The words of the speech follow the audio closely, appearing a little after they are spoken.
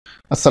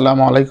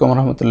আসসালামু আলাইকুম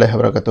রহমতুল্লাহি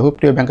ওয়া বারাকাতুহু।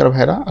 প্রিয় ব্যাংকার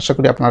ভাইরা, আশা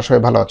করি আপনারা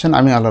সবাই ভালো আছেন।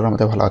 আমি আল্লাহর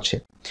রহমতে ভালো আছি।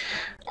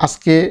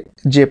 আজকে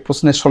যে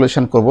প্রশ্নের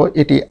সলিউশন করব,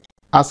 এটি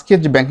আজকের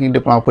যে ব্যাংকিং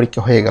ডিপ্লোমা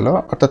পরীক্ষা হয়ে গেল,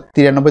 অর্থাৎ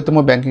 93তম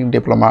ব্যাংকিং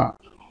ডিপ্লোমা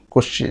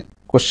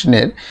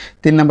কোশ্চেনের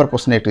 3 নম্বর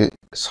প্রশ্নে একটি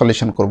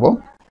সলিউশন করব।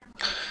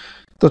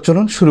 তো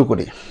চলুন শুরু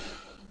করি।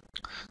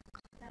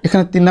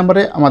 এখানে 3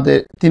 নম্বরে আমাদের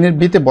 3-এর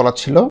বিতে বলা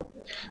ছিল,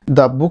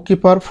 The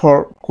bookkeeper for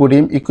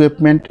Kurim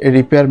equipment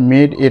repair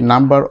made a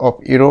number of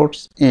errors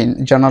in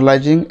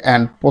journalizing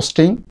and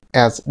posting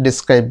as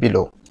described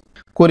below.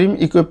 Kurim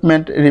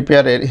equipment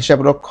রিপেয়ারের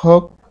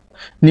হিসাবরক্ষক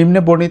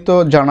নিম্নে বর্ণিত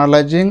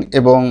জার্নালাইজিং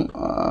এবং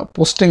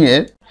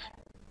পোস্টিংয়ের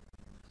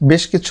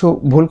বেশ কিছু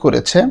ভুল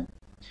করেছে।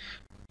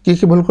 কি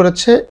কি ভুল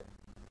করেছে?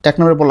 1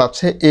 নম্বরে বলা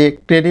আছে, এ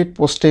ক্রেডিট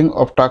পোস্টিং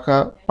অফ টাকা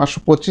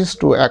 525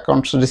 টু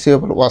অ্যাকাউন্টস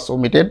রিসিভেবল ওয়াজ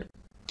omitted.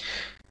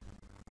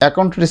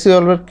 Account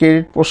receivable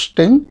credit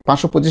posting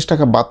 525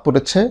 টাকা বাদ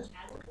পড়েছে।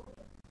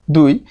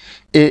 2,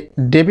 এ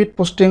ডেবিট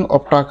পোস্টিং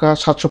অফ টাকা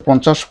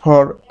 750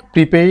 for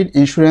prepaid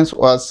insurance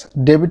was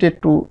debited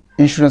two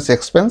insurance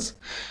expense.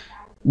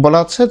 বলা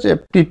আছে যে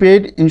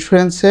প্রিপেইড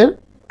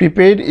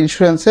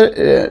ইন্স্যুরেন্সের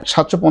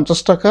 750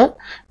 টাকা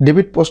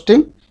ডেবিট পোস্টিং,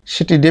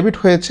 সেটি ডেবিট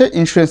হয়েছে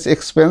ইন্স্যুরেন্স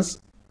এক্সপেন্স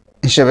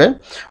হিসেবে,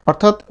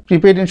 অর্থাৎ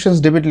প্রিপেইড ইন্স্যুরেন্স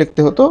ডেবিট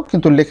লিখতে হতো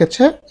কিন্তু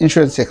লিখেছে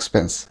ইন্স্যুরেন্স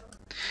এক্সপেন্স।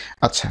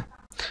 আচ্ছা,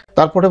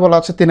 তারপরে বলা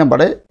আছে 3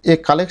 নম্বরে, a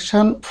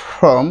collection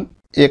from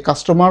a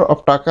customer of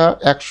টাকা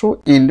 100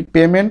 in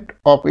payment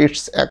of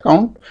its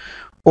account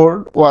or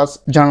was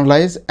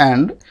journalise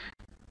and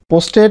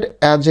posted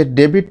as a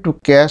debit two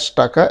cash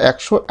টাকা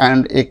 100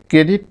 and a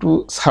credit to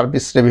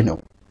service revenue.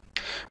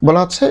 বলা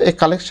হচ্ছে এ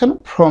কালেকশন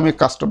ফ্রম এ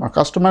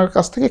কাস্টমারের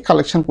কাছ থেকে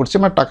collection করছে,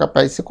 মানে টাকা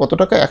পাইছে কত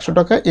টাকা, 100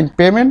 টাকা, in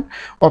payment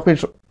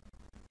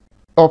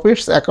of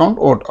its account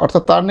ode,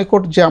 অর্থাৎ তার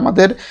নিকট যে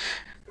আমাদের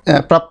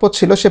প্রাপ্য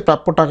ছিল সে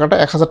প্রাপ্য টাকাটা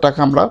 1000 টাকা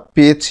আমরা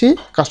পেয়েছি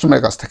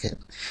কাস্টমারের কাছ থেকে।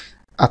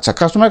 আচ্ছা,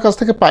 কাস্টমারের কাছ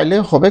থেকে পাইলে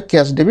হবে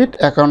cash debit,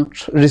 account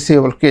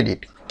receivable credit,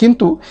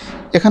 কিন্তু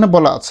এখানে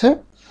বলা আছে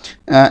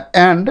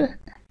and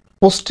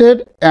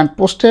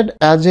posted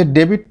as a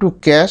debit two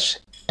cash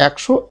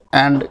 100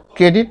 and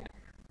credit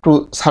to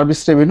service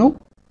revenue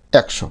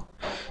 100।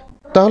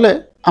 তাহলে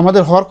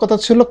আমাদের হওয়ার কথা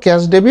ছিল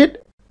cash debit,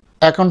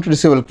 account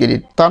receivable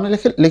credit, তাহলে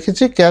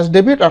লিখেছি ক্যাশ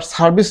ডেবিট আর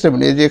সার্ভিস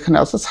রেভিনিউ, এই যে এখানে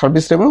আছে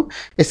সার্ভিস রেভিনিউ,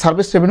 এই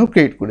সার্ভিস রেভিনিউ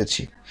ক্রেডিট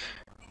করেছি,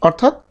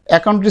 অর্থাৎ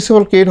অ্যাকাউন্ট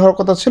রিসিভেবল ক্রেডিট হওয়ার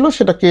কথা ছিল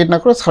সেটা ক্রেডিট না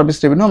করে সার্ভিস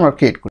রেভিনিউ আমরা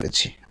ক্রেডিট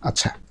করেছি।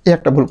 আচ্ছা, এই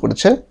একটা ভুল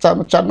করেছে।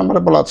 4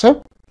 নম্বরে বলা আছে,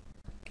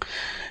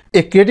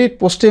 এ ক্রেডিট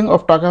পোস্টিং অফ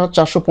টাকা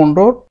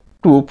 415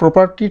 two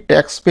property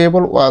tax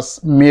payable was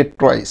made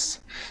twice.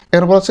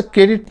 এখানে বলা আছে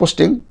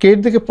ক্রেডিট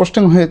দিকে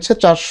পোস্টিং হয়েছে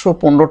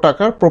 415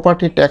 টাকার,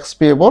 প্রপার্টি ট্যাক্স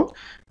পেয়েবল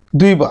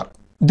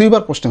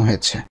দুইবার পোস্টিং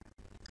হয়েছে।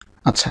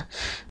 আচ্ছা,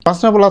 5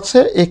 নম্বর বলা আছে,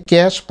 এ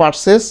cash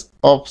purchase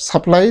of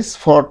supplies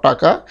for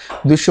টাকা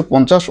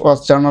 250 ওয়াজ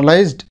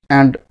জার্নালাইজড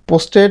and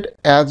posted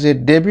as a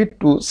debit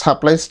two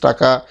supplies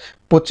টাকা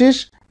 25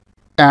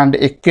 and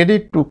a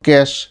credit to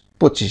cash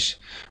 25।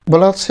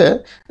 বলা আছে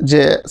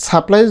যে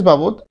সাপ্লাইজ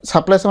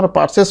আমরা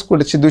পারচেস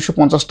করেছি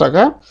 250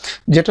 টাকা,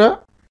 যেটা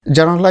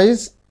জার্নালাইজ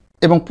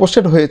এবং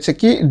পোস্টেড হয়েছে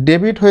কি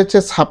ডেবিট হয়েছে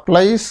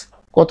সাপ্লাইজ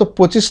কত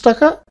 25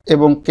 টাকা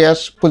এবং ক্যাশ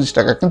 25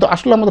 টাকা, কিন্তু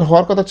আসলে আমাদের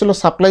হওয়ার কথা ছিল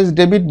সাপ্লাইজ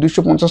ডেবিট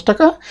 250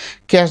 টাকা,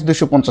 ক্যাশ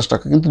 250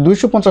 টাকা, কিন্তু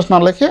 250 না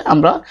লিখে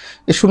আমরা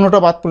এই শূন্যটা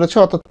বাদ পড়েছে,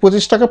 অর্থাৎ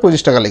 25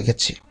 টাকা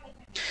লিখেছি।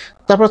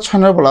 তারপর 6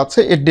 নম্বর বলা আছে,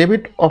 এ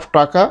ডেবিট অফ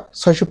টাকা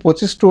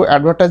 625 টু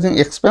অ্যাডভার্টাইজিং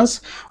এক্সপেন্স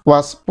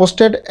ওয়াজ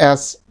পোস্টেড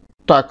অ্যাজ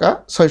টাকা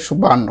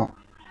 652।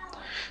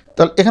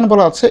 তাহলে এখানে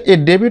বলা আছে, এ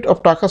ডেবিট অফ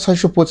টাকা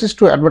 625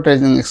 টু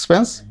অ্যাডভার্টাইজিং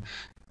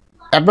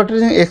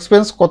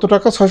এক্সপেন্স কত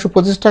টাকা,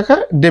 625 টাকা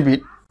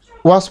ডেবিট,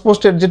 ওয়াজ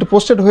পোস্টেড যেটা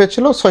পোস্টেড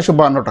হয়েছিল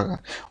 652 টাকা,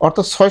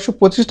 অর্থাৎ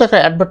 625 টাকা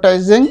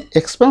অ্যাডভার্টাইজিং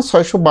এক্সপেন্স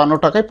 652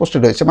 টাকায়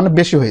পোস্টেড হয়েছে, মানে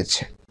বেশি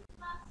হয়েছে।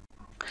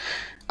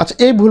 আচ্ছা,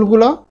 এই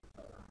ভুলগুলো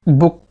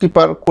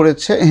বুককিপার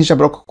করেছে,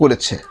 হিসাবরক্ষক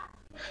করেছে।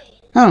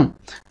 হ্যাঁ,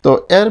 তো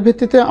এর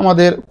ভিত্তিতে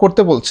আমাদের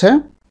করতে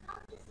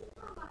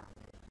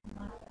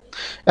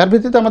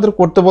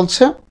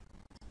বলছে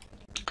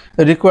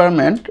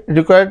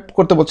রিকোয়ার্ড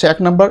করতে বলছে। 1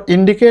 নম্বর,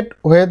 indicate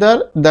whether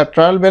the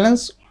trial balance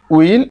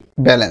will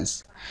balance.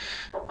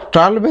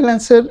 Trial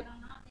ব্যালেন্সের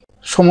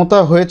সমতা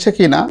হয়েছে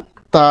কি না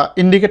তা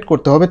ইন্ডিকেট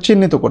করতে হবে,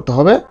 চিহ্নিত করতে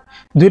হবে।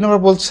 2 নম্বর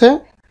বলছে,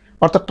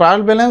 অর্থাৎ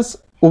ট্রায়াল ব্যালেন্স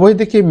উভয়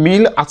দিকে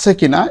মিল আছে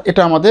কি না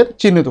এটা আমাদের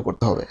চিহ্নিত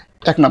করতে হবে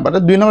 1 নম্বরে।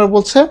 2 নম্বর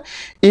বলছে,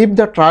 if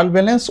the trial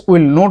balance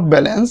will not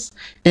balance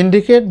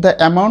indicate the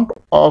amount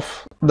of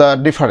the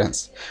difference.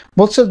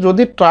 বলছে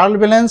যদি ট্রায়াল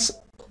ব্যালেন্স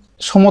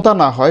সমতা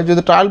না হয়,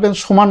 যদি ট্রায়াল ব্যালেন্স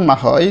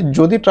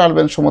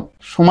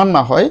সমান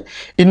না হয়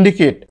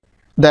indicate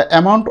the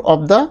amount of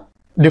the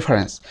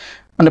difference,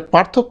 মানে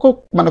পার্থক্য,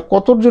 মানে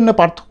কতর জন্য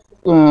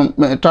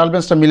ট্রায়াল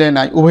ব্যালেন্সটা মিলে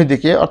নাই উভয়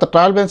দিকে, অর্থাৎ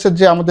ট্রায়াল ব্যালেন্সের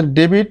যে আমাদের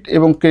ডেবিট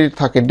এবং ক্রেডিট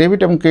থাকে, ডেবিট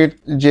এবং ক্রেডিট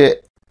যে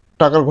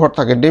টাকার ঘর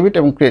থাকে, ডেবিট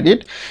এবং ক্রেডিট,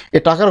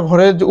 এই টাকার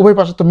ঘরের যে উভয়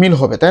পাশে তো মিল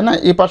হবে, তাই না?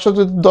 এই পাশে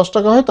যদি 10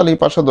 টাকা হয় তাহলে এই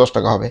পাশে 10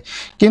 টাকা হবে,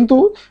 কিন্তু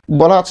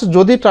বলা আছে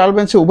যদি ট্রায়াল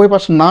ব্যালেন্সে উভয়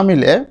পাশে না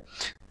মিলে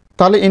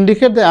তাহলে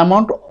indicate the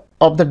amount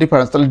of the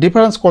difference, তাহলে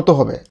ডিফারেন্স কত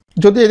হবে,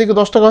 যদি এদিকে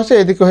 10 টাকা হয়েছে,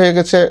 এদিকে হয়ে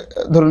গেছে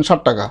ধরুন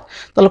 60 টাকা,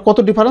 তাহলে কত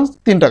ডিফারেন্স?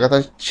 3 টাকা।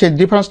 তাই সেই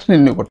ডিফারেন্সটা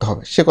নির্ণয় করতে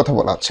হবে, সে কথা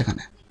বলা আছে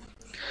এখানে।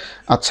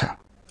 আচ্ছা,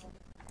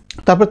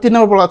 তারপর 3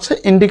 নম্বর বলা আছে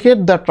indicate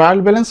the trial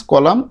balance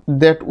column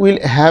that will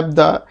have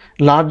the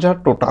larger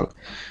total.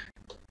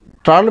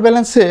 Trial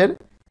ব্যালেন্সের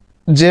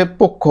যে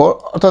পক্ষ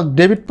অর্থাৎ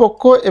ডেবিট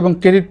পক্ষ এবং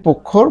ক্রেডিট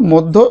পক্ষর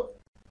মধ্যে,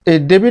 এই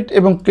ডেবিট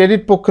এবং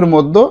ক্রেডিট পক্ষের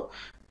মধ্যে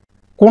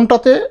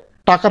কোনটাতে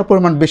টাকার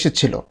পরিমাণ বেশি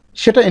ছিল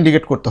সেটা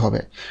ইন্ডিকেট করতে হবে।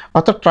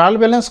 অর্থাৎ ট্রায়াল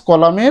ব্যালেন্স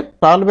কলামের,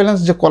 ট্রায়াল ব্যালেন্স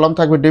যে কলাম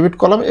থাকবে ডেবিট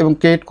কলাম এবং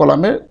ক্রেডিট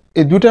কলামের,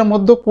 এই দুইটার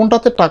মধ্যে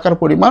কোনটাতে টাকার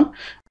পরিমাণ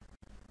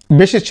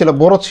বেশি ছিল,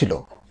 বড় ছিল,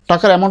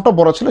 টাকার অ্যামাউন্টটা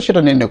বড় ছিল,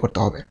 সেটা নির্ণয় করতে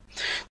হবে।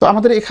 তো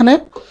আমাদের এখানে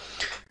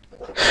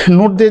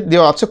নোট দিয়ে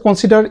দেওয়া আছে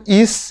কনসিডার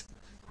ইচ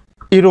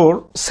এরর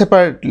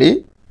সেপারেটলি,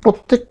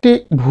 প্রত্যেকটি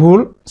ভুল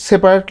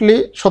সেপারেটলি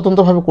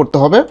স্বতন্ত্রভাবে করতে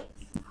হবে।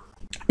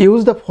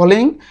 Use the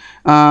following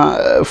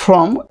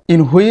from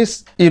in which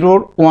error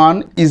 1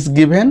 is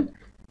given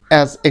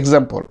as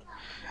example.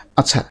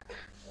 আচ্ছা,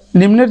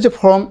 নিম্নের যে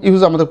ফর্ম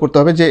ইউজ আমাদের করতে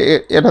হবে, যে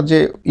এটা যে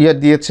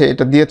দিয়েছে,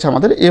 এটা দিয়েছে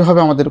আমাদের, এভাবে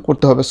আমাদের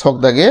করতে হবে ছক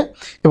দাগে,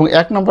 এবং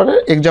 1 নম্বরের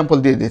এক্সাম্পল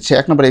দিয়ে দিয়েছে,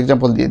 1 নম্বর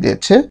এক্সাম্পল দিয়ে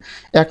দিয়েছে।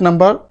 1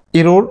 নম্বর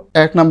এরর,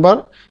 1 নম্বর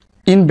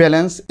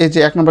ইনব্যালেন্স, এই যে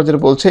 1 নম্বর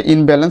যেটা বলছে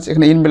ইনব্যালেন্স,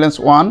 এখানে ইনব্যালেন্স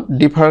 1,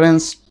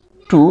 ডিফারেন্স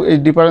 2, এই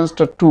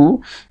ডিফারেন্সটা 2,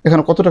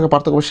 এখানে কত টাকা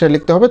পার্থক্য সেটা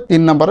লিখতে হবে।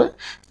 3 নম্বরে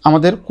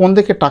আমাদের কোন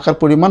দিকে টাকার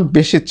পরিমাণ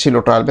বেশি ছিল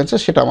ট্রায়াল ব্যালেন্সে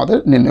সেটা আমাদের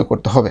নির্ণয়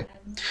করতে হবে।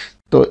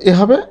 তো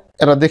এভাবে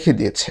এরা দেখিয়ে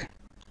দিয়েছে।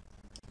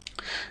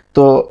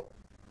 তো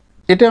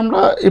এটা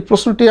আমরা, এই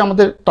প্রশ্নটি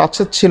আমাদের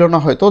টাচে ছিল না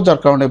হয়তো, যার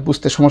কারণে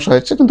বুঝতে সমস্যা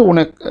হয়েছে, কিন্তু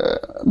অনেক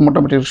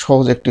মোটামুটি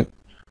সহজ একটি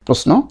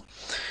প্রশ্ন।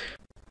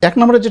 1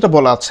 নম্বরে যেটা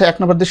বলা আছে, 1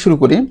 নম্বর দিয়ে শুরু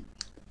করি,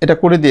 এটা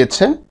করে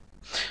দিয়েছে।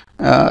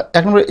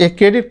 1 নম্বরে এ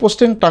ক্রেডিট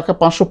পোস্টিং টাকা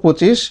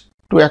 525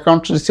 টু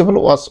অ্যাকাউন্ট রিসিভেবল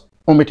ওয়াজ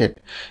ওমিটেড।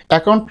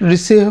 অ্যাকাউন্ট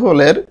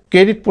রিসিভেবলের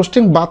ক্রেডিট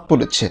পোস্টিং বাদ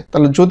পড়েছে,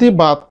 তাহলে যদি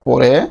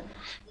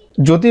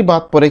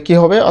বাদ পড়ে কি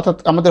হবে? অর্থাৎ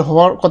আমাদের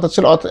হওয়ার কথা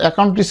ছিল, অর্থাৎ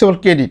অ্যাকাউন্ট রিসিভেবল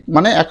ক্রেডিট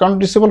মানে অ্যাকাউন্ট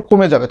রিসিভেবল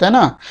কমে যাবে, তাই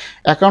না?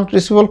 অ্যাকাউন্ট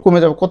রিসিভেবল কমে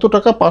যাবে কত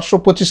টাকা?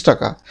 525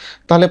 টাকা।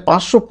 তাহলে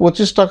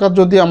 525 টাকা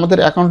যদি আমাদের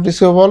অ্যাকাউন্ট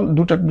রিসিভেবল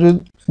দুটা,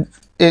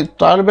 এই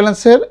ট্রায়াল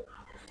ব্যালেন্সের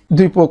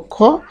দুই পক্ষ,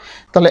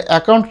 তাহলে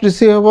অ্যাকাউন্ট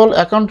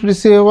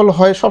রিসিভেবল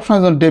হয়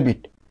সবসময় ডেবিট।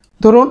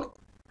 ধরুন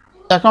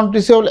অ্যাকাউন্ট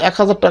রিসিভেবল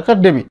 1000 টাকা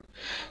ডেবিট,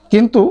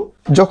 কিন্তু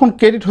যখন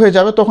ক্রেডিট হয়ে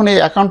যাবে তখন এই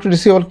অ্যাকাউন্ট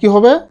রিসিভেবল কী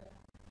হবে?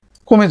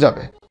 কমে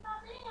যাবে,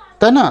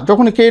 তাই না?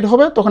 যখন ক্রেডিট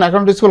হবে তখন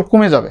অ্যাকাউন্ট রিসিভেবল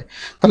কমে যাবে।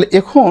 তাহলে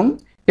এখন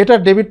এটা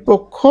ডেবিট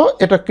পক্ষ,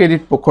 এটা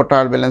ক্রেডিট পক্ষ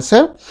ট্রায়াল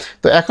ব্যালেন্সের।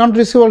 তো অ্যাকাউন্ট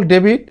রিসিভেবল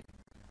ডেবিট,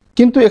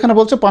 কিন্তু এখানে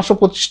বলছে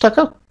 525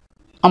 টাকা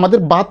আমাদের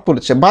বাদ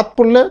পড়েছে। বাদ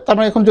পড়লে তার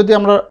মানে এখন যদি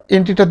আমরা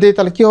এন্ট্রিটা দিই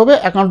তাহলে কী হবে?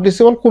 অ্যাকাউন্ট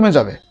রিসিভেবল কমে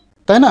যাবে,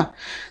 তাই না?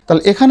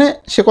 তাহলে এখানে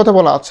সে কথা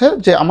বলা আছে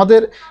যে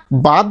আমাদের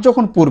বাদ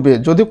যখন পড়বে,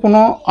 যদি কোনো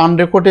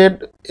আনরেকর্ডেড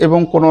এবং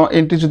কোনো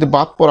এন্ট্রি যদি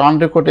বাদ পড়ে,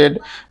 আনরেকর্ডেড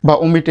বা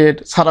ওমিটেড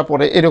ছাড়া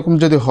পড়ে, এরকম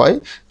যদি হয়,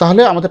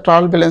 তাহলে আমাদের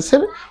ট্রায়াল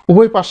ব্যালেন্সের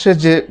উভয় পাশে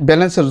যে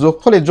ব্যালেন্সের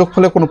যোগফল, এই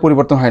যোগফলে কোনো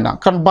পরিবর্তন হয় না।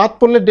 কারণ বাদ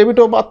পড়লে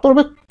ডেবিটও বাদ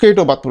পড়বে,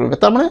 ক্রেডিটও বাদ পড়বে,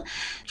 তার মানে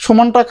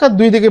সমান টাকা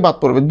দুই দিকে বাদ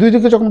পড়বে। দুই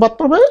দিকে যখন বাদ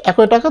পড়বে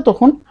একই টাকা,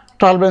 তখন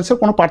ট্রায়াল ব্যালেন্সের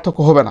কোনো পার্থক্য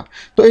হবে না।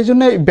 তো এই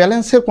জন্য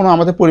ব্যালেন্সের কোনো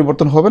আমাদের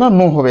পরিবর্তন হবে না,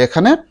 নো হবে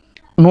এখানে,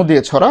 নো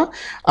দিয়ে ছড়া।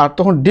 আর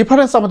তখন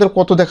ডিফারেন্স আমাদের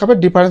কত দেখাবে?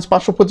 ডিফারেন্স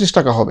 525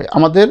 টাকা হবে।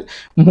 আমাদের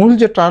মূল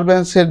যে ট্রায়াল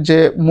ব্যালেন্সের যে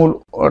মূল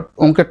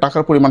অঙ্কের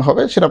টাকার পরিমাণ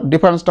হবে, সেটা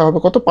ডিফারেন্সটা হবে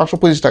কত?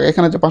 525 টাকা।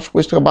 এখানে যে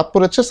 525 টাকা বাদ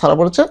পড়েছে, ছাড়া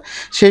পড়েছে,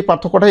 সেই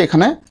পার্থক্যটাই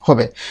এখানে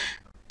হবে,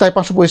 তাই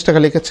 525 টাকা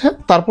লিখেছে।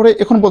 তারপরে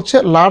এখন বলছে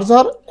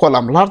লার্জার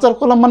কলাম। লার্জার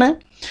কলাম মানে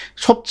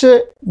সবচেয়ে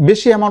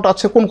বেশি অ্যামাউন্ট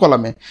আছে কোন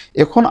কলামে?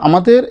 এখন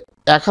আমাদের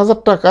 1000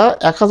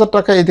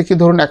 টাকা এদিকে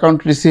ধরুন অ্যাকাউন্ট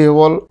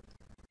রিসিভেবল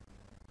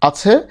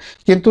আছে,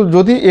 কিন্তু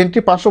যদি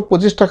এন্ট্রি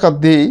 525 টাকা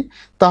দিই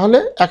তাহলে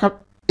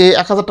এই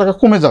 1000 টাকা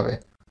কমে যাবে,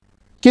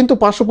 কিন্তু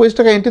 525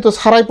 টাকা এন্ট্রি তো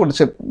ছাড়াই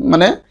পড়েছে,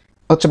 মানে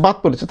হচ্ছে বাদ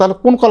পড়েছে। তাহলে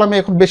কোন কলামে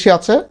এখন বেশি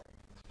আছে?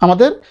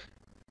 আমাদের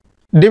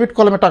ডেবিট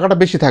কলামে টাকাটা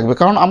বেশি থাকবে,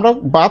 কারণ আমরা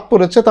বাদ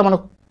পড়েছে, তার মানে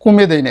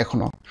কমে দেয়নি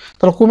এখনও।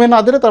 তাহলে কমে না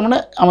দিলে তার মানে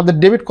আমাদের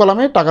ডেবিট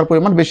কলামে টাকার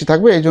পরিমাণ বেশি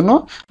থাকবে, এই জন্য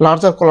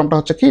লার্জার কলামটা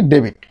হচ্ছে কি?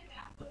 ডেবিট।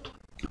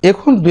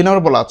 এখন 2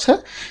 নম্বর বলা আছে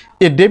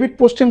এ ডেবিট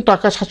পোস্টিং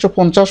টাকা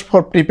 750 for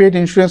prepaid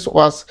insurance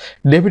was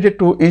debited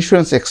two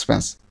insurance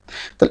expense.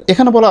 তাহলে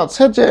এখানে বলা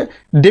আছে যে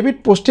ডেবিট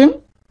পোস্টিং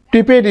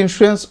প্রিপেইড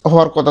ইন্স্যুরেন্স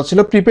হওয়ার কথা ছিল,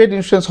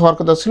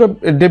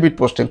 ডেবিট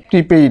পোস্টিং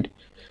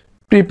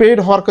প্রিপেইড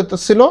হওয়ার কথা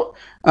ছিল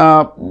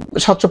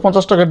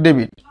 750 টাকার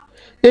ডেবিট।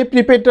 এই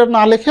প্রিপেইডটা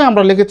না লিখে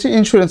আমরা লিখেছি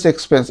ইন্স্যুরেন্স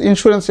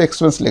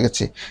এক্সপেন্স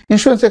লিখেছি।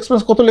 ইন্স্যুরেন্স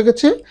এক্সপেন্স কত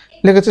লিখেছি?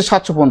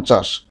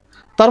 750।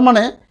 তার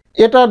মানে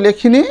এটা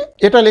লেখিনি,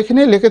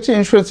 লিখেছি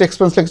ইন্স্যুরেন্স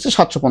এক্সপেন্স, লিখেছি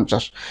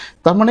 750।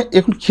 তার মানে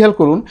এখন খেয়াল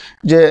করুন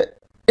যে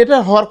এটা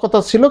হওয়ার কথা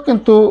ছিল,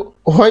 কিন্তু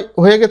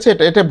হয়ে গেছে,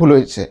 এটা ভুল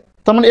হয়েছে।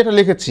 তার মানে এটা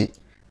লিখেছি,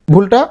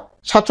 ভুলটা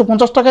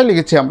 750 টাকায়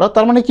লিখেছি আমরা।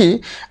 তার মানে কি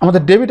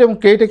আমাদের ডেবিট এবং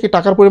ক্রেডিটে কি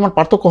টাকার পরিমাণ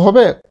পার্থক্য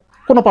হবে?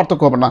 কোনো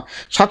পার্থক্য হবে না।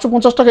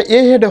 750 টাকা এ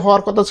হেডে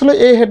হওয়ার কথা ছিল,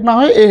 এ হেড না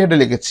হয়ে এ হেডে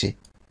লিখেছি,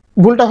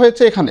 ভুলটা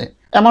হয়েছে এখানে,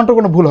 অ্যামাউন্টের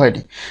কোনো ভুল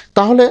হয়নি।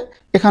 তাহলে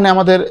এখানে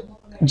আমাদের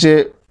যে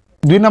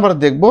 2 নম্বরে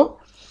দেখব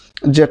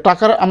যে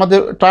টাকার আমাদের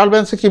ট্রায়াল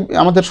ব্যালেন্সে কি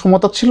আমাদের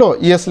সমতা ছিল,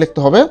 ইয়েস লিখতে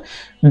হবে।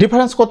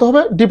 ডিফারেন্স কত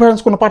হবে, ডিফারেন্স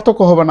কোনো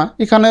পার্থক্য হবে না,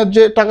 এখানে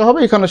যে টাকা হবে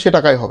এখানে সে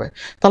টাকাই হবে,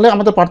 তাহলে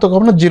আমাদের পার্থক্য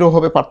হবে না, 0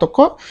 হবে পার্থক্য।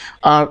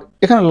 আর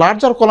এখানে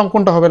লার্জার কলাম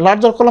কোনটা হবে,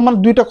 লার্জার কলাম মানে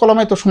দুইটা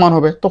কলামই তো সমান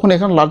হবে, তখন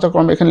এখানে লার্জার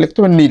কলাম এখানে লিখতে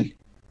হবে নীল,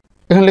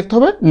 এখানে লিখতে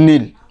হবে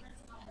নীল।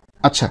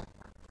 আচ্ছা,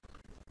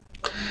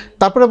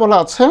 তারপরে বলা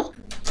আছে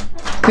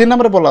 3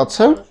 নম্বরে বলা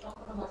আছে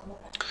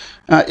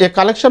a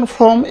collection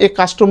from a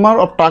customer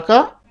of টাকা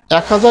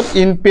 1000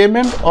 in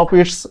payment of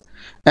its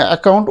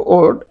account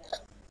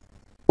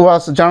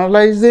was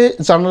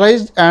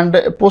journalized and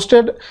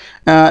posted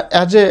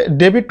as a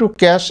debit to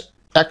cash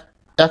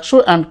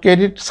 100 and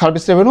credit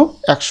service revenue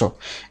 100।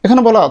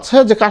 এখানে বলা আছে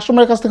যে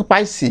কাস্টমারের কাছ থেকে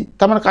পাইছি,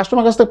 তার মানে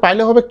কাস্টমারের কাছ থেকে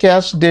পাইলে হবে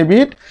cash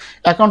debit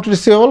account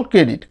receivable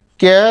credit,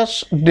 cash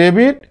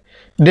debit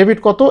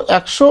কত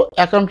 100,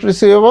 অ্যাকাউন্ট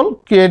রিসিভেবল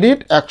ক্রেডিট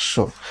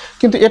 100।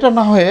 কিন্তু এটা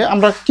না হয়ে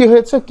আমরা কি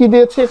হয়েছে, কি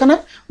দিয়েছি, এখানে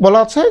বলা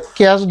আছে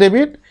ক্যাশ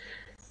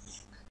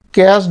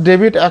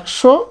ডেবিট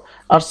 100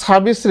 আর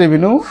সার্ভিস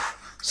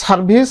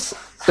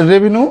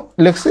রেভিনিউ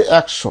লিখছি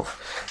 100।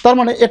 তার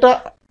মানে এটা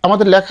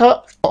আমাদের লেখা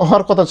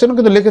হওয়ার কথা ছিল,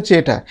 কিন্তু লিখেছি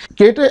এটা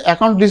ক্রেডিট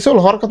অ্যাকাউন্ট রিসিভেবল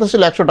হওয়ার কথা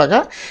ছিল 100 টাকা,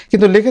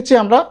 কিন্তু লিখেছি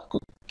আমরা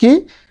কি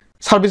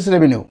সার্ভিস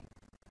রেভিনিউ।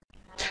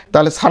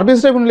 তাহলে সার্ভিস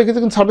রেভিনিউ লিখেছি,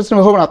 কিন্তু সার্ভিস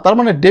রেভিনিউ হবে না, তার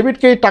মানে ডেবিট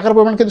ক্রেডিট টাকার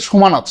পরিমাণ কিন্তু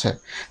সমান আছে।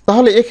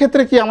 তাহলে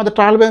এক্ষেত্রে কি আমাদের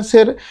ট্রায়াল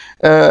ব্যালেন্সের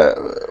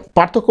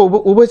পার্থক্য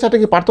উভয় সাইডে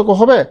কি পার্থক্য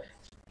হবে,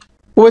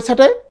 উভয়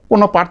সাইডে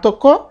কোনো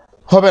পার্থক্য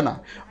হবে না,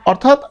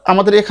 অর্থাৎ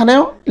আমাদের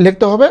এখানেও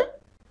লিখতে হবে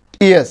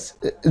ইয়েস,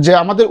 যে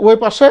আমাদের ওই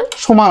পাশে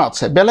সমান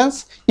আছে, ব্যালেন্স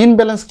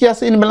ইনব্যালেন্স কি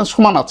আছে, ইনব্যালেন্স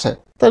সমান আছে,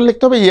 তাহলে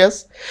লিখতে হবে ইয়েস।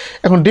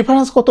 এখন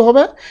ডিফারেন্স কত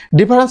হবে,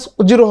 ডিফারেন্স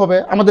 0 হবে,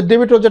 আমাদের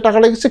ডেবিটও যে টাকা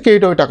লিখেছি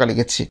ক্রেডিটও ওই টাকা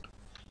লিখেছি,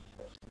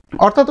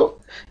 অর্থাৎ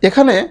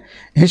এখানে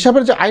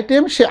হিসাবের যে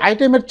আইটেম সেই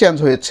আইটেমের চেঞ্জ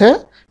হয়েছে,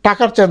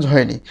 টাকার চেঞ্জ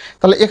হয়নি।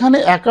 তাহলে এখানে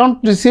অ্যাকাউন্ট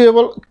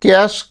রিসিভেবল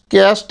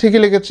ক্যাশ ঠিকই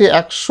লিখেছি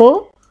 100,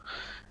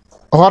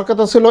 হওয়ার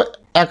কথা ছিল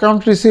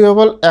account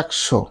receivable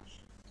 100,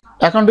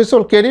 account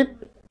receivable credit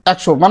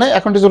 100, মানে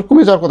অ্যাকাউন্ট রিসিভেবল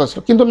কমে যাওয়ার কথা ছিল,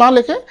 কিন্তু না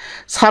লিখে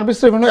সার্ভিস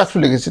রেভিনিউ 100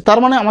 লিখেছি। তার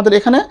মানে আমাদের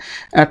এখানে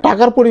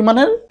টাকার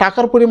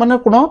পরিমাণের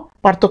কোনো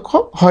পার্থক্য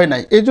হয়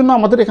নাই, এই জন্য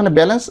আমাদের এখানে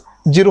ব্যালেন্স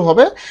 0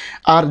 হবে।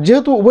 আর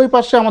যেহেতু উভয়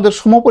পাশে আমাদের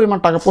সম পরিমাণ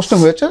টাকা পোস্টিং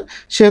হয়েছে,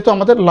 সেহেতু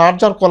আমাদের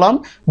লার্জার কলাম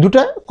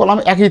দুটা কলাম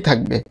একই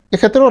থাকবে,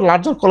 এক্ষেত্রেও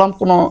লার্জার কলাম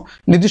কোনো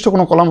নির্দিষ্ট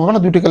কোনো কলাম হবে না,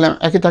 দুটি কলাম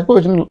একই থাকবে,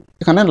 ওই জন্য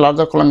এখানে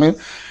লার্জার কলামের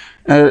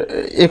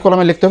এই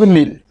কলামে লিখতে হবে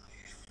নীল।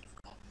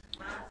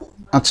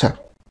 আচ্ছা,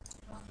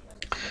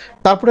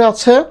 তারপরে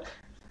আছে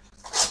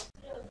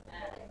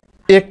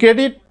এ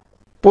ক্রেডিট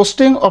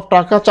পোস্টিং অফ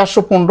টাকা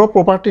 415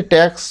 property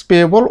tax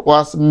payable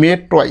was made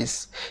twice.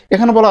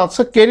 এখানে বলা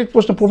আছে credit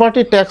posting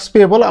property tax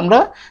payable আমরা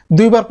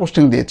 2বার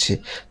পোস্টিং দিয়েছি,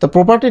 তো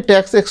প্রপার্টি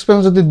ট্যাক্স এক্সপেন্স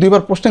যদি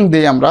 2বার পোস্টিং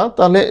দিই আমরা,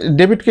 তাহলে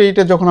ডেবিট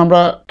ক্রেডিটে যখন আমরা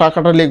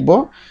টাকাটা লিখব,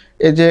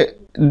 এই যে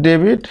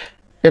ডেবিট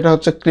এটা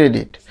হচ্ছে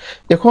ক্রেডিট,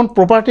 এখন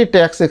property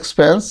tax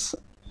expense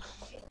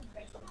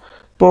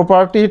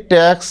property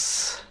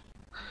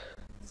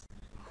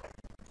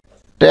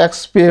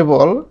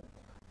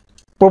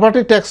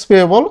tax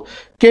payable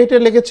ক্রেডিটে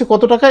লিখেছি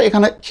কত টাকা,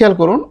 এখানে খেয়াল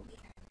করুন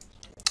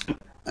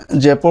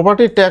যে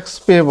প্রপার্টি ট্যাক্স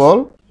পেয়েবল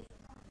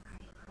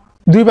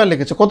 2বার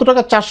লিখেছে কত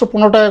টাকা,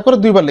 415 টাকা করে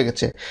 2বার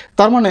লিখেছে,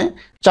 তার মানে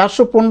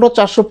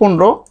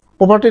 415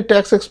 প্রপার্টি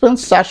ট্যাক্স এক্সপেন্স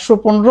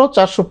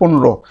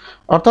 415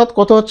 অর্থাৎ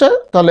কত হচ্ছে,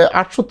 তাহলে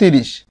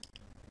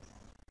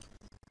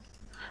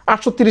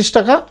 830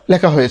 টাকা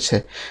লেখা হয়েছে।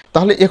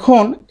 তাহলে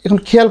এখন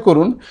খেয়াল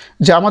করুন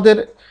যে আমাদের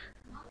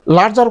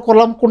লার্জার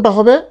কলাম কোনটা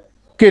হবে,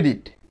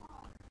 ক্রেডিট,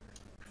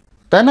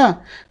 তাই না?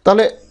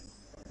 তাহলে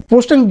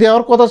পোস্টিং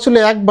দেওয়ার কথা ছিল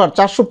একবার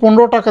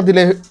 415 টাকা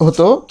দিলে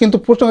হতো, কিন্তু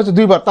পোস্টিং হচ্ছে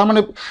 2বার, তার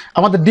মানে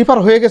আমাদের ডিফার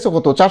হয়ে গেছে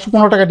কত,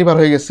 415 টাকা ডিফার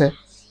হয়ে গেছে,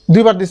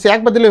 2বার দিচ্ছে,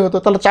 একবার দিলেই হতো,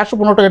 তাহলে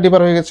 415 টাকা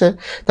ডিফার হয়ে গেছে,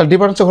 তাহলে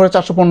ডিফারেন্স ঘরে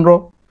 415।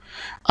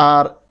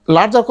 আর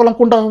লার্জার কলাম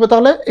কোনটা হবে,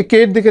 তাহলে এই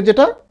ক্রেডিট দিকে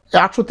যেটা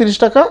 830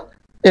 টাকা,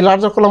 এই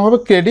লার্জার কলাম হবে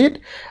ক্রেডিট।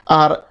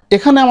 আর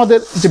এখানে আমাদের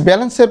যে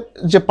ব্যালেন্সের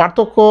যে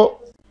পার্থক্য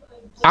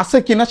আছে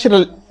কিনা সেটা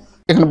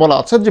এখানে বলা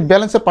আছে, যে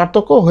ব্যালেন্সের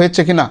পার্থক্য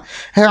হয়েছে কিনা,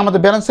 হ্যাঁ আমাদের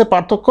ব্যালেন্সের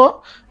পার্থক্য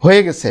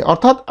হয়ে গেছে,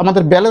 অর্থাৎ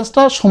আমাদের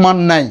ব্যালেন্সটা সমান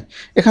নাই,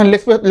 এখানে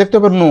লিখতে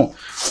হবে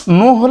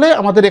নো হলে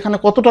আমাদের এখানে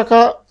কত টাকা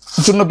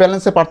জন্য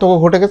ব্যালেন্সের পার্থক্য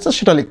ঘটে গেছে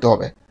সেটা লিখতে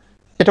হবে,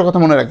 এটা কথা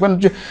মনে রাখবেন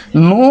যে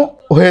নো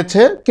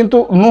হয়েছে, কিন্তু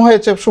নো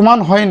হয়েছে সমান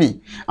হয়নি,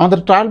 আমাদের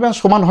ট্রায়াল ব্যালেন্স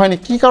সমান হয়নি,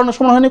 কী কারণে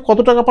সমান হয়নি, কত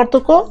টাকা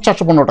পার্থক্য,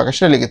 415 টাকা,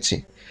 সেটা লিখেছি।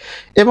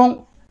 এবং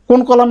কোন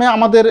কলামে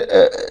আমাদের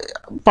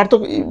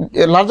পার্থক্য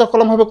লার্জার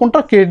কলাম হবে কোনটা,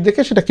 ক্রেডিট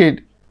দেখে সেটা ক্রেডিট,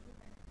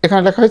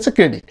 এখানে লেখা হয়েছে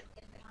ক্রেডিট।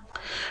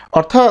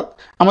 অর্থাৎ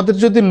আমাদের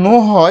যদি নো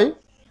হয়,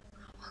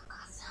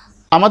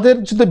 আমাদের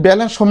যদি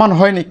ব্যালেন্স সমান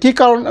হয়নি, কী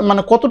কারণ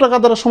মানে কত টাকা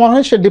দ্বারা সমান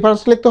হয় সে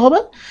ডিফারেন্স লিখতে হবে,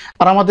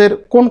 আর আমাদের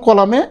কোন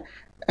কলামে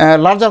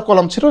লার্জার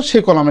কলাম ছিল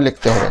সেই কলামে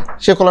লিখতে হবে,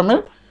 সে কলামের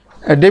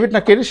ডেবিট না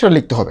ক্রেডিট সেটা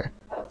লিখতে হবে।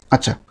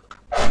 আচ্ছা,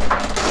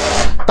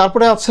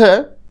 তারপরে আছে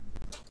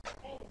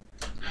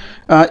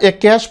এ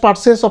ক্যাশ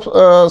পারচেস অফ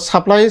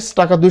সাপ্লাইজ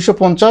টাকা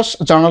 250,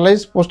 জার্নালাইজ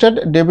পোস্টেড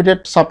ডেবিটেড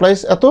সাপ্লাইজ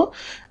এত,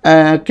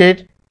 ক্রেডিট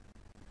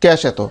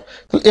ক্যাশ এত।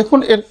 তাহলে এখন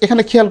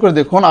এখানে খেয়াল করে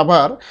দেখুন,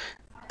 আবার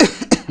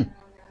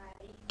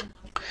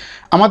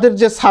আমাদের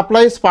যে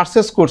সাপ্লাইজ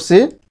পারচেস করছি,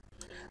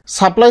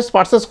 সাপ্লাইজ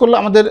পারচেস করলে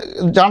আমাদের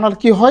জার্নাল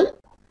কি হয়,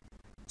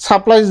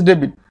 সাপ্লাইজ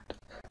ডেবিট,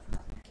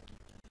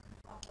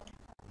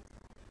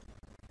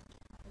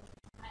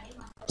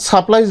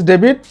 সাপ্লাইজ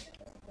ডেবিট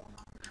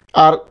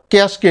আর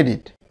ক্যাশ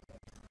ক্রেডিট।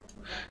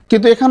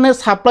 কিন্তু এখানে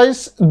সাপ্লাইজ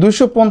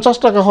 250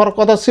 টাকা হওয়ার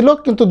কথা ছিল,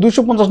 কিন্তু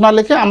 250 না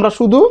লিখে আমরা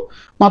শুধু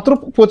মাত্র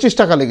 25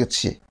 টাকা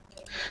লিখেছি।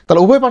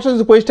 তাহলে উভয় পাশে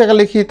যদি 25 টাকা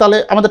লিখি তাহলে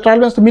আমাদের ট্রায়াল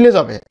ব্যালেন্স তো মিলে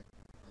যাবে।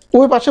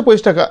 উভয় পাশে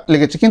 25 টাকা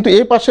লিখেছি, কিন্তু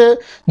এই পাশে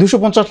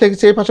 250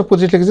 লিখেছি, এই পাশে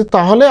 25 লিখেছি,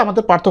 তাহলে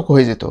আমাদের পার্থক্য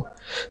হয়ে যেত।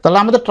 তাহলে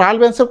আমাদের ট্রায়াল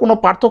ব্যালেন্সের কোনো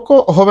পার্থক্য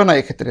হবে না,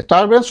 এক্ষেত্রে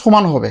ট্রায়াল ব্যালেন্স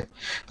সমান হবে।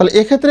 তাহলে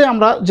এক্ষেত্রে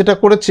আমরা যেটা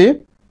করেছি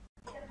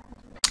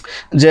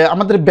যে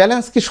আমাদের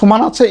ব্যালেন্স কি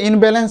সমান আছে, ইন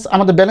ব্যালেন্স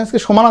আমাদের ব্যালেন্স কি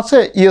সমান আছে,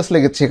 ইয়েস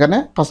লিখেছি, এখানে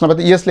 5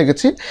 নাম্বারে ইয়েস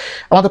লিখেছি।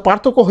 আমাদের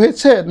পার্থক্য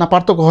হয়েছে না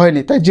পার্থক্য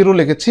হয়নি, তাই 0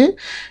 লিখেছি।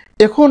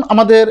 এখন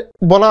আমাদের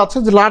বলা আছে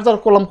যে লার্জার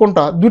কলাম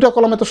কোনটা, দুইটা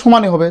কলামে তো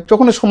সমানই হবে,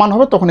 যখনই সমান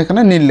হবে তখন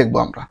এখানে নীল লিখবো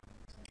আমরা।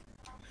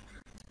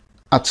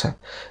 আচ্ছা,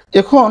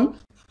 এখন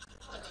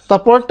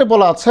তারপরটা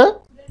বলা আছে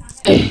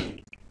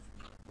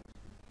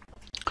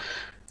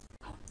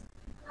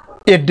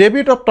এ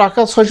ডেবিট অফ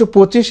টাকা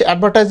 625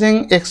 অ্যাডভার্টাইজিং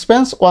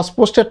এক্সপেন্স ওয়াজ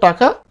পোস্টের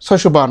টাকা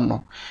 652।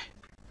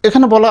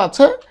 এখানে বলা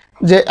আছে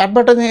যে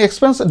অ্যাডভার্টাইজিং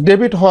এক্সপেন্স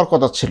ডেবিট হওয়ার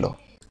কথা ছিল,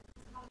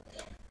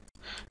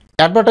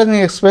 অ্যাডভার্টাইজিং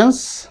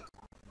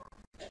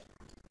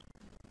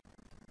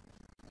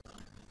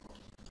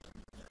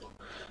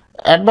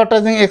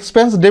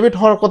এক্সপেন্স ডেবিট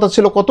হওয়ার কথা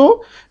ছিল কত,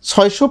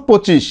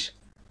 625,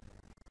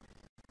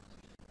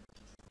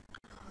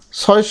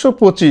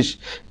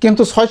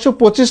 কিন্তু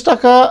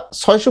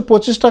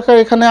 625 টাকা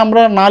এখানে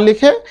আমরা না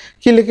লিখে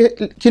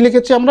কি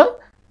লিখেছি আমরা,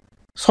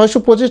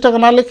 625 টাকা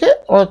না লিখে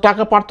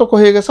টাকা পার্থক্য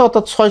হয়ে গেছে,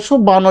 অর্থাৎ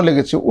 652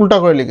 লিখেছি, উল্টা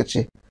করে লিখেছি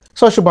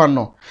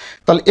 652।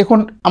 তাহলে এখন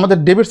আমাদের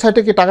ডেবিট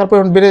সাইডে কি টাকার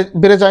পরিমাণ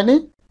বেড়ে যায়নি,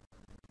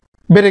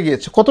 বেড়ে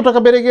গিয়েছে। কত টাকা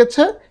বেড়ে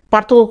গিয়েছে,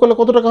 পার্থক্য করলে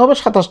কত টাকা হবে,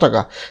 27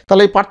 টাকা।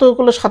 তাহলে এই পার্থক্য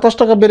করলে 27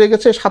 টাকা বেড়ে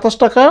গেছে, 27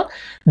 টাকার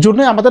জন্য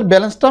আমাদের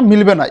ব্যালেন্সটা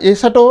মিলবে না। এই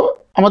সাইডেও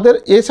আমাদের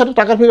এই সাইডে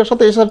টাকার ফিগার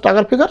সাথে এই সাইডে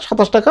টাকার ফিগার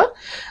 27 টাকা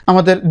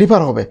আমাদের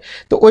ডিফার হবে।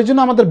 তো ওই জন্য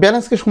আমাদের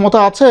ব্যালেন্স কি সমতা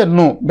আছে,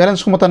 নো, ব্যালেন্স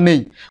সমতা নেই।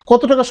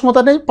 কত টাকা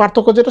সমতা নেই,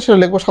 পার্থক্য যেটা সেটা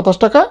লিখবো 27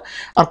 টাকা।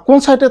 আর কোন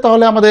সাইডে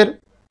তাহলে আমাদের,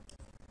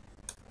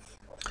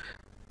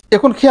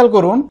 এখন খেয়াল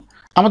করুন,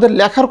 আমাদের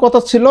লেখার কথা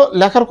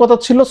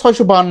ছিল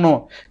 652,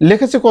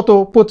 লিখেছে কত,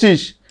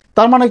 25।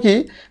 তার মানে কি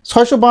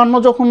 652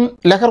 যখন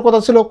লেখার কথা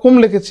ছিল কম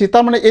লিখেছি,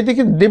 তার মানে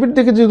এদিকে ডেবিট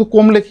দিকে যদি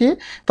কম লিখি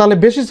তাহলে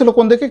বেশি ছিল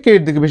কোন দিকে,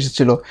 ক্রেডিট দিকে বেশি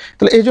ছিল।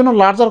 তাহলে এই জন্য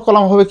লার্জার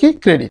কলাম হবে কি,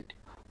 ক্রেডিট।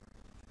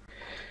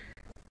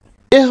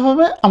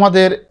 এভাবে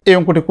আমাদের এই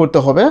অঙ্কটি করতে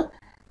হবে।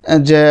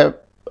 যে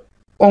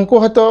অঙ্ক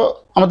হয়তো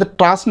আমাদের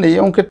ট্রাস্ট নেই,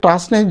 অঙ্কের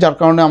ট্রাস্ট নেই, যার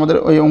কারণে আমাদের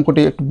ওই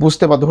অঙ্কটি একটু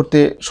বুঝতে বা ধরতে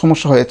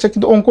সমস্যা হয়েছে,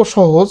 কিন্তু অঙ্ক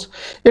সহজ।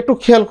 একটু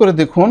খেয়াল করে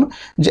দেখুন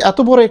যে এত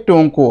বড় একটি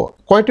অঙ্ক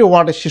কয়টি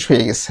ওয়ার্ডে শেষ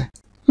হয়ে গেছে।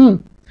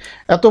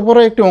 এত বড়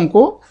একটি অঙ্ক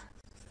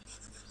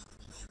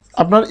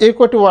আপনার এই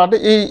কয়টি ওয়ার্ডে,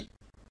 এই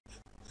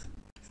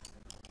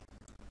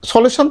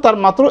সলিউশন তার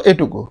মাত্র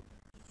এটুকু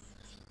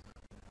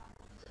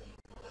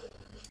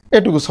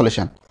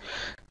সলিউশন।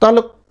 তাহলে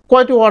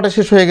কয়টি ওয়ার্ডে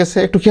শেষ হয়ে গেছে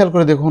একটু খেয়াল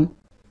করে দেখুন।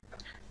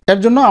 এর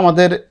জন্য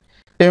আমাদের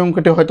এই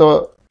অঙ্কটি হয়তো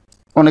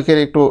অনেকের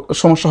একটু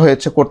সমস্যা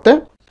হয়েছে করতে।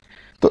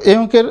 তো এই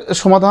অঙ্কের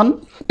সমাধান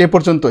এ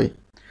পর্যন্তই।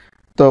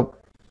 তো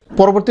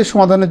পরবর্তী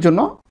সমাধানের জন্য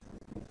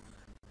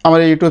আমার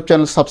এই ইউটিউব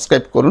চ্যানেল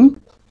সাবস্ক্রাইব করুন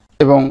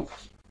এবং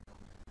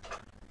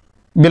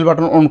বেল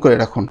বাটন অন করে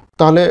রাখুন,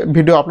 তাহলে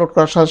ভিডিও আপলোড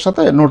করার সাথে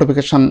সাথে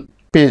নোটিফিকেশান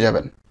পেয়ে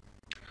যাবেন।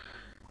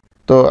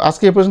 তো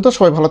আজকে এই পর্যন্ত,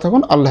 সবাই ভালো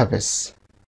থাকুন, আল্লাহ হাফেজ।